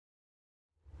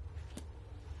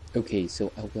Okay,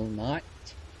 so I will not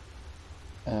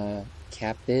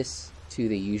cap this to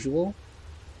the usual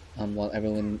while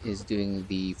everyone is doing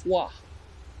the fwa.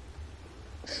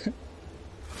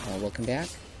 Welcome back,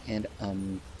 and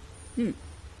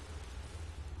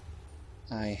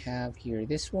I have here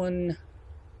this one.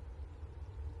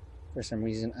 For some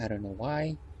reason, I don't know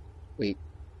why. Wait,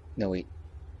 no wait.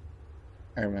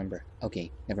 I remember.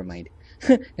 Okay, never mind.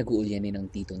 Nag-uulyanin ng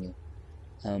tito nyo.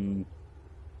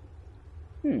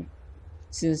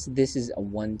 Since this is a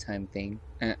one-time thing,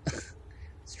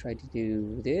 let's try to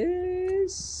do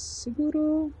this,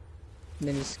 siguro.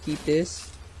 And then just keep this.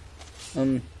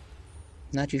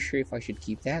 Not too sure if I should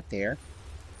keep that there,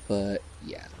 but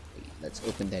yeah. Wait, let's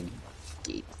open that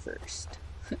gate first.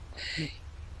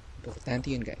 Importante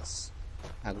yun, guys.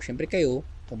 Bago syempre kayo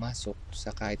pumasok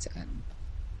sa kahit saan.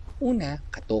 Una,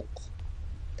 katok.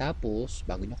 Tapos,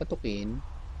 bago nyo katukin,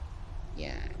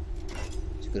 yan.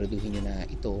 Siguraduhin nyo na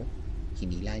ito,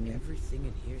 hinila nyo. Everything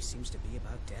in here seems to be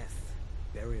about death.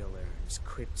 Burial urns,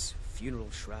 crypts, funeral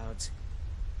shrouds.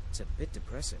 It's a bit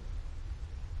depressing.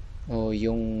 O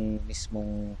yung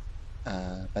mismong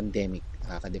pandemic,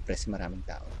 nakaka-depress maraming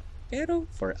tao. Pero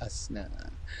for us na,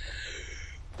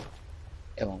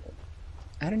 ewan ko,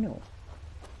 I don't know.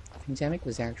 Pandemic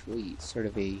was actually sort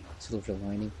of a silver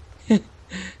lining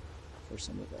for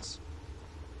some of us.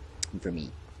 And for me.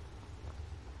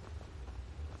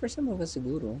 For some of us,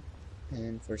 siguro.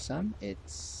 And for some,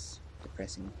 it's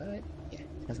depressing. But yeah,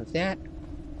 enough of that.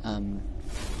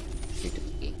 Here to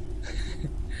play.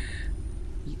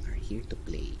 We are here to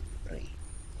play, pre.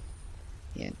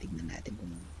 Yan, tignan natin kung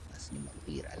mas yung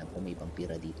vampira. Alam ko may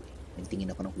vampira dito eh.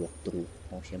 Nagtingin ako ng walkthrough.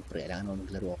 O, syempre, alam ko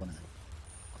maglaro ako na.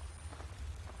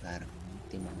 Parang,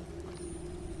 tingnan mo.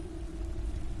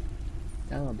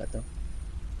 Tama ba to?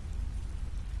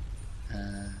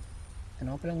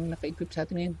 Ano pa lang naka-equip sa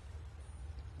atin ngayon?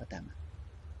 O, tama.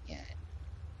 Yan.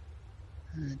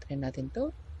 Try natin to.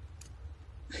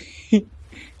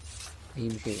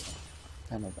 Ayun siya.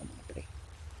 Tama ba mga pre?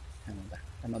 Tama ba?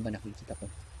 Tama ba nakikita ko?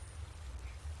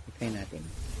 I-try natin.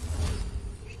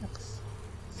 Shucks.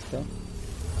 So,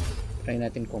 try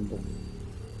natin combo.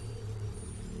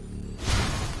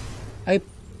 Ay!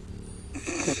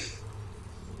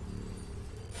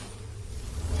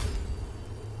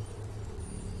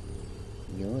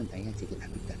 Yun. Ayan. Sige,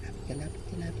 lapit ka.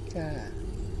 Lapit ka.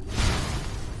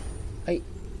 Ay!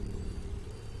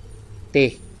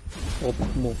 Te!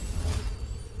 Opak mo.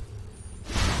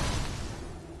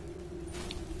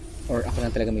 Or ako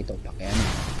lang talaga may topak. Ayan.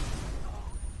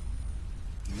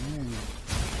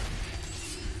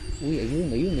 Uy, ayun.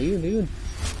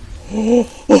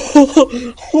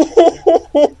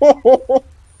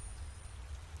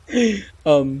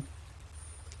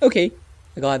 Okay.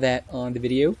 I got that on the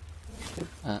video.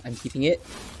 I'm keeping it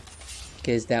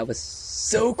because that was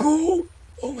so cool.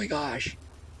 Oh my gosh.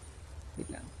 Wait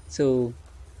lang. So,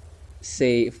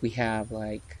 say if we have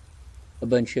like a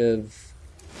bunch of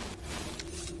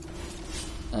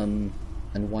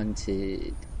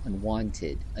unwanted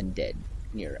undead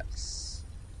near us.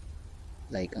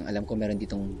 Like, ang alam ko meron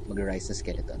ditong mag-rise na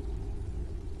skeleton.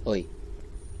 Oy,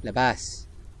 labas!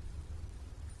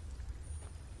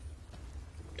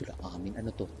 Ito lang amin,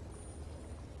 ano to?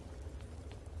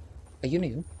 Ayun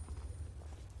na yun.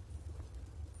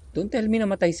 Don't tell me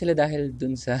namatay sila dahil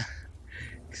dun sa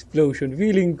explosion.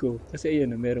 Feeling ko. Kasi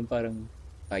ayun na, meron parang,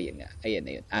 ayan na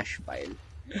yun, ash pile.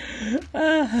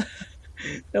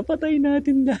 Napatay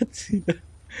natin lahat sila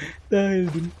dahil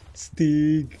dun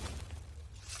stig.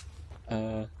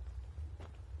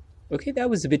 Okay,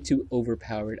 that was a bit too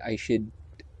overpowered. I should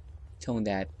tone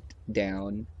that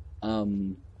down.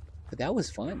 But that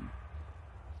was fun.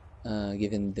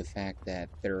 Given the fact that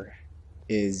there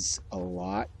is a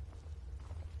lot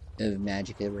of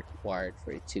magic required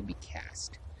for it to be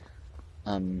cast.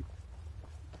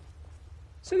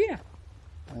 So yeah.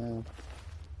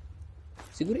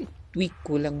 Siguro i-tweak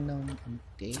ko lang ng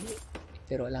konti.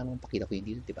 Pero alam naman pakita ko yung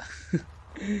dito, diba?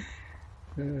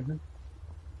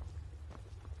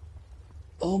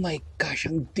 Oh my gosh,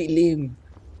 ang dilim!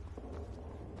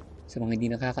 Sa mga hindi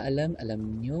nakakaalam,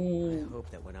 alam nyo... I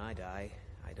hope that when I die,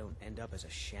 I don't end up as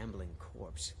a shambling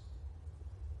corpse.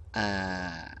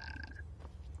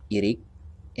 Eric,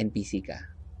 NPC ka.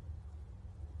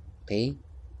 Okay?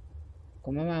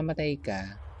 Kung mamamatay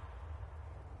ka,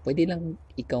 pwede lang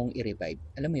ikaw i-revive.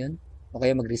 Alam mo yun? O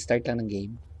kaya mag-restart lang ng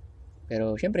game.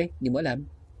 Pero syempre, hindi mo alam.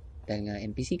 Dahil nga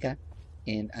NPC ka,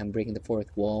 and I'm breaking the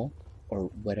fourth wall, or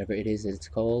whatever it is that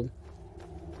it's called.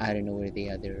 I don't know where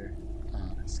the other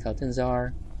skeletons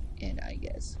are, and I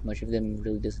guess much of them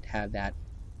really doesn't have that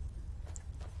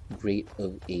great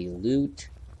of a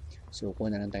loot. So,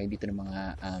 kuha na lang tayo dito ng mga,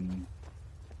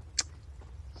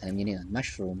 alam niyo na yun,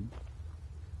 mushroom.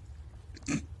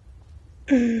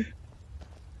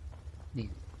 Ayan.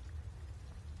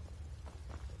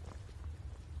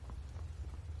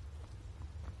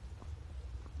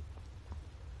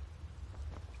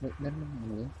 Meron naman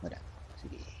ano yun? Wala.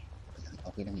 Sige.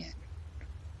 Okay lang yan.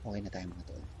 Okay na tayo mga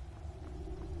tol.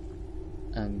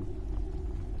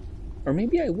 Or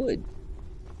maybe I would.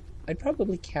 I'd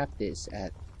probably cap this at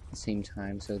the same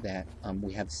time so that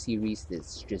we have a series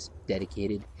that's just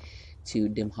dedicated to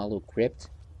Dim Hollow Crypt.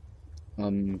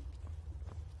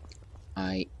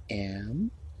 I am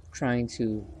trying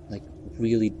to like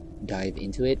really dive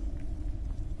into it,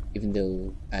 even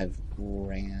though I've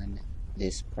ran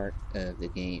this part of the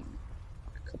game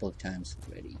a couple of times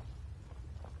already.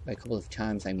 By a couple of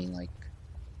times, I mean like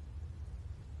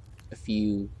a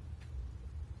few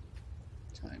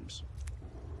times.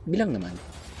 Bilang naman,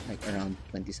 like around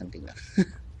 20 something lang.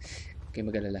 Okay,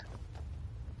 mag-alala.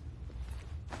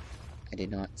 I did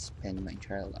not spend my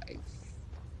entire life,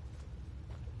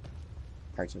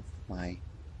 parts of my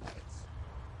life,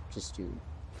 just to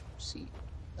see.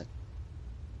 Like,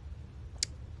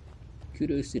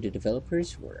 kudos to the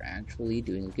developers who are actually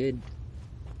doing a good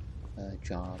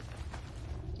job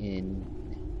in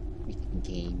making a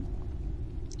game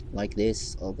like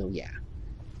this. Although, yeah,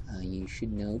 you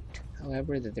should note,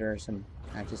 however, that there are some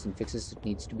patches and fixes that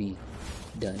needs to be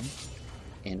done.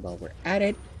 And while we're at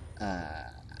it,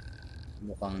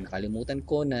 mukhang nakalimutan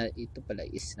ko na ito pala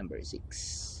is number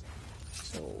 6.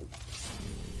 So,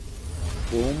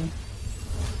 boom.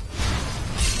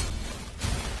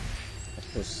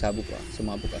 Tapos,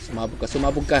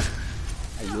 sumabog ka.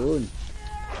 Ayun.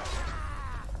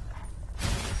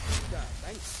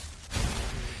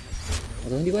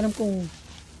 Although, hindi ko alam kung...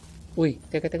 Uy,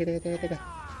 teka.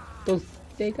 Tol,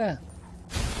 teka.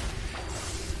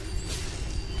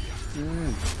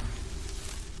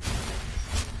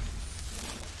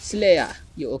 Slayer,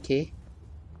 you okay?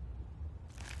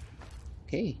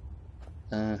 Okay.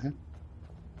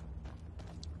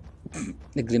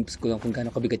 Nag-glimpse ko lang kung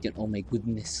gaano kabigat yun. Oh my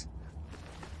goodness.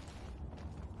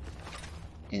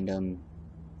 And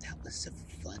that was a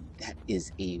fun. That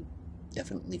is a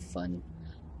definitely fun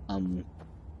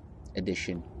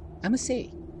addition. I must say,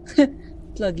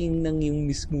 plugging ng yung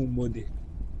mismo mod eh.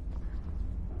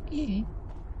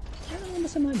 Ano nga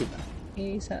masama, diba?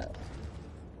 Sa...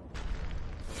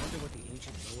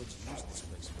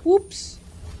 Whoops!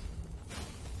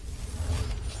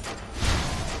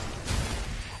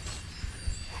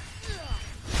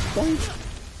 Boink!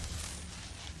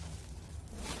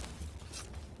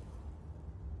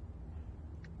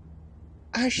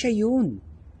 Siya yun!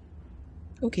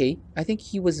 Okay, I think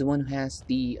he was the one who has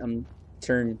the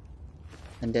turn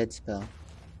undead spell.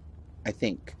 I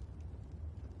think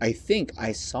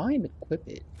I saw him equip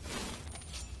it.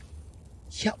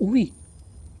 Yeah, uy!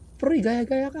 Pre,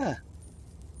 gaya-gaya ka.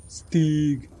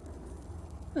 Stig.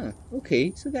 Huh,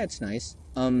 okay, so that's nice.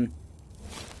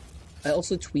 I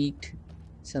also tweaked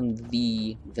some of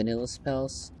the vanilla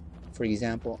spells. For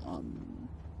example,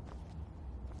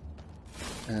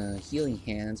 healing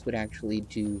hands would actually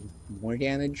do more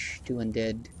damage to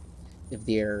undead if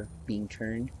they're being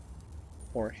turned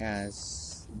or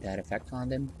has that effect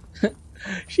on them.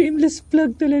 Shameless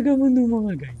plug talaga mo no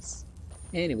mga guys.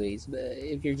 Anyways, but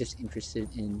if you're just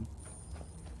interested in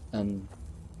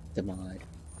the mod.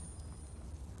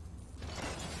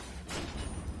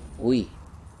 Uy,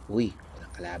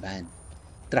 walang kalaban.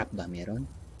 Trap ba meron?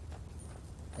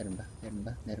 Meron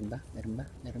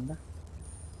ba?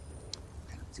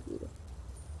 Siguro.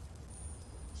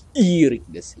 Irik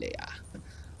the Slayer.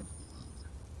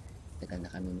 Tagal na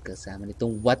kami kasama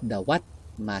nitong What the What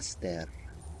Master.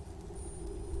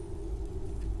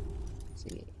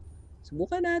 Sige.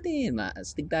 Subukan natin.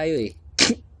 Maastig tayo eh.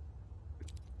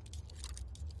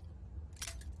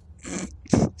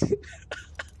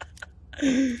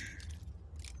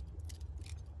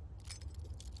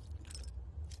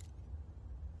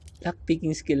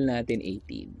 Lockpicking skill natin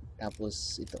 18.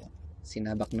 Tapos ito.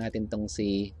 Sinabak natin tong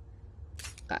si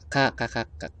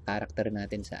karakter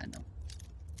natin sa ano.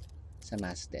 Sa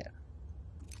master.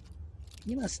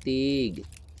 Hindi mastig.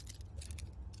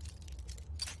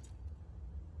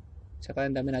 Saka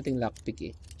ang dami nating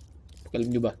lockpick eh.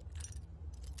 Pakalam nyo ba?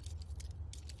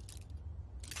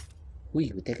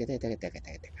 Uy, teka.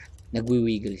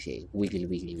 Nagwi-wiggle siya eh. Wiggle.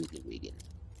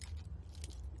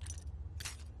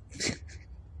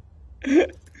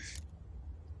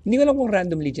 Hindi ko alam kung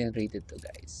randomly generated to,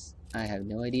 guys. I have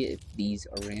no idea if these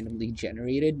are randomly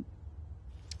generated.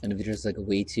 And if there's like a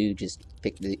way to just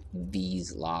pick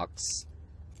these locks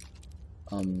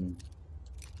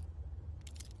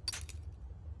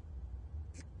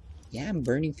Yeah, I'm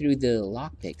burning through the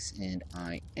lockpicks and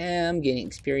I am gaining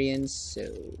experience, so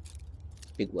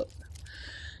big whoop.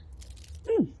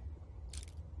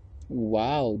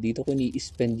 Wow, dito ko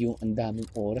ni-spend yung ang daming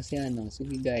oras yan. No?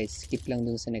 Sige guys, skip lang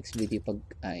dun sa next video pag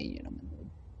ayaw nyo naman.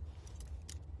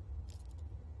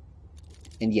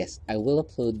 And yes, I will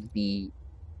upload the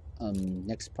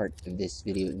next part of this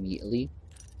video immediately.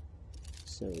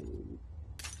 So,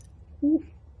 whew.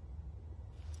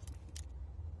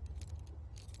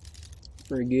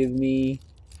 Forgive me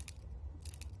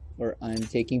or I'm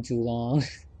taking too long.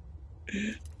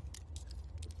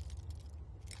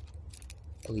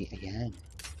 Uy, ayan.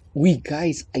 Uy,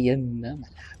 guys, ayan na.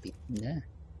 Malapit na.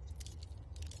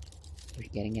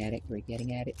 We're getting at it. We're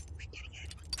getting at it. We're getting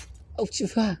at it. Oh,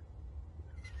 chufa!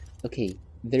 Okay,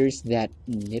 there's that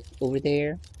nip over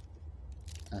there.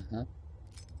 Uh-huh.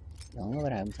 Don't know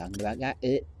what I'm talking about. Got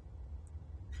it.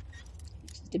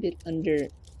 Just a bit under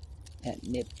that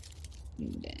nip.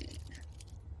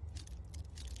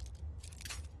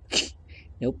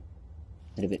 Nope.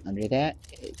 A little bit under that.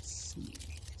 It's...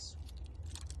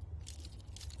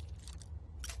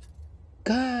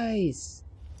 Guys!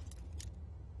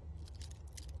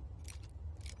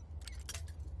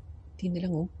 Di na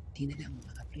lang, oh. Di na lang,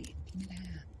 mga pre. Di na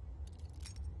lang.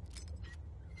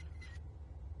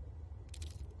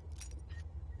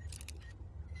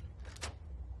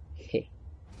 Hey.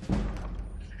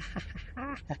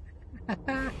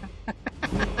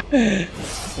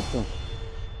 Ito.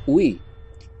 Uy!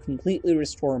 Completely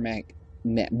restore mana.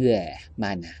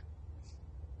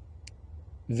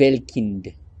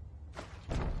 Velkind.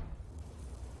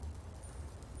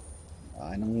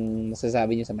 Anong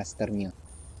masasabi niyo sa master niyo?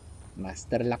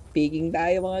 Master lockpicking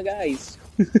tayo mga guys.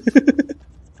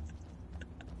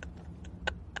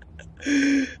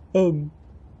 You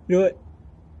know what?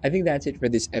 I think that's it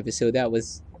for this episode. That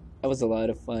was a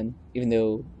lot of fun, even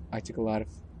though I took a lot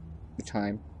of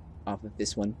time off of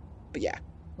this one. But yeah,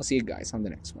 I'll see you guys on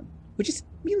the next one, which is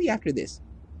immediately after this.